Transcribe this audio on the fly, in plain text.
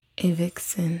A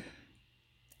vixen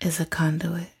is a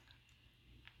conduit,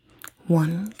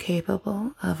 one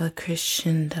capable of a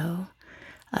crescendo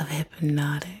of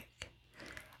hypnotic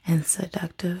and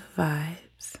seductive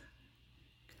vibes.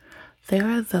 There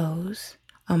are those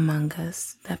among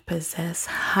us that possess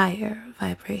higher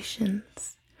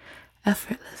vibrations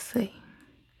effortlessly.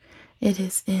 It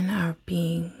is in our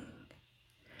being.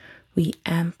 We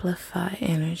amplify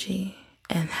energy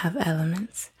and have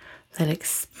elements that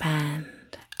expand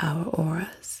our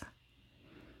auras.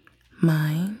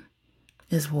 Mine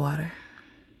is water.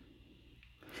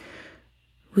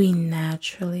 We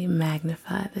naturally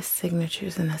magnify the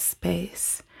signatures in a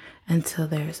space until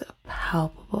there's a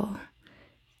palpable,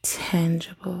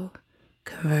 tangible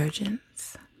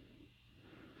convergence.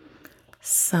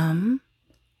 Some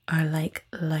are like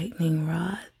lightning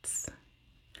rods,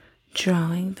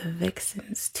 drawing the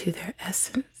vixens to their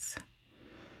essence.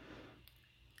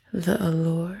 The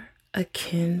allure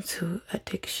akin to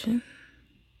addiction.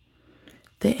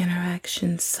 The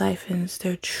interaction siphons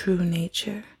their true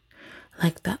nature,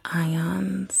 like the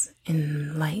ions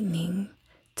in lightning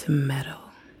to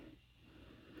metal.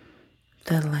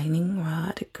 The lightning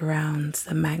rod grounds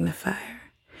the magnifier,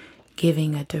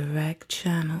 giving a direct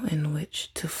channel in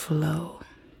which to flow.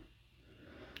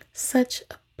 Such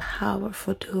a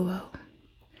powerful duo.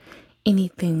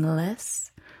 Anything less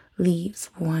leaves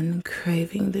one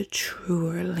craving the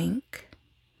truer link.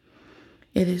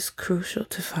 It is crucial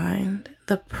to find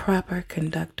the proper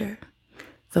conductor,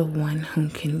 the one who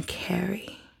can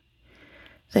carry,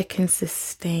 that can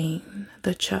sustain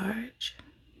the charge.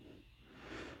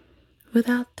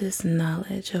 Without this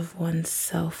knowledge of one's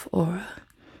self-aura,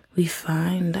 we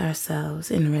find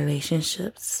ourselves in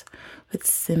relationships with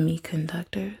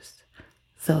semiconductors,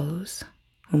 those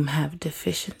whom have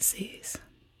deficiencies,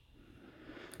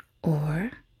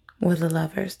 or with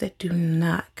lovers that do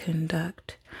not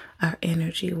conduct our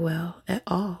energy well at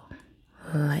all,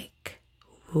 like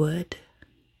wood.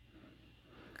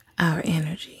 Our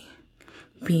energy,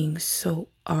 being so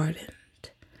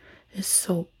ardent, is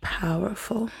so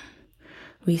powerful,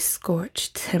 we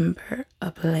scorch timber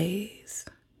ablaze.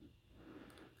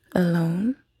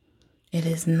 Alone, it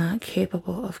is not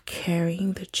capable of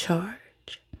carrying the charge.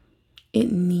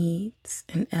 It needs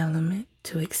an element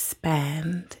to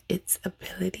expand its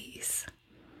abilities.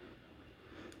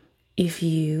 If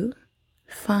you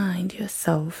find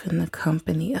yourself in the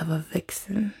company of a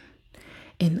vixen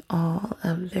in all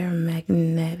of their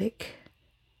magnetic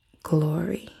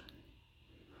glory,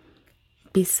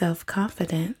 be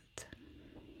self-confident.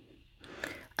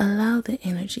 Allow the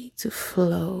energy to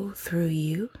flow through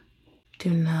you. Do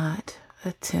not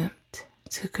attempt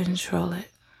to control it.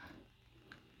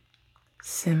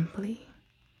 Simply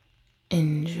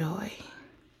enjoy.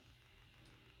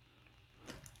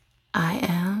 I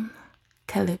am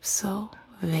Calypso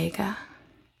Vega,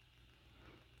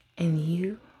 and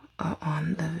you are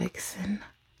on the Vixen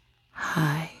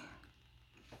High.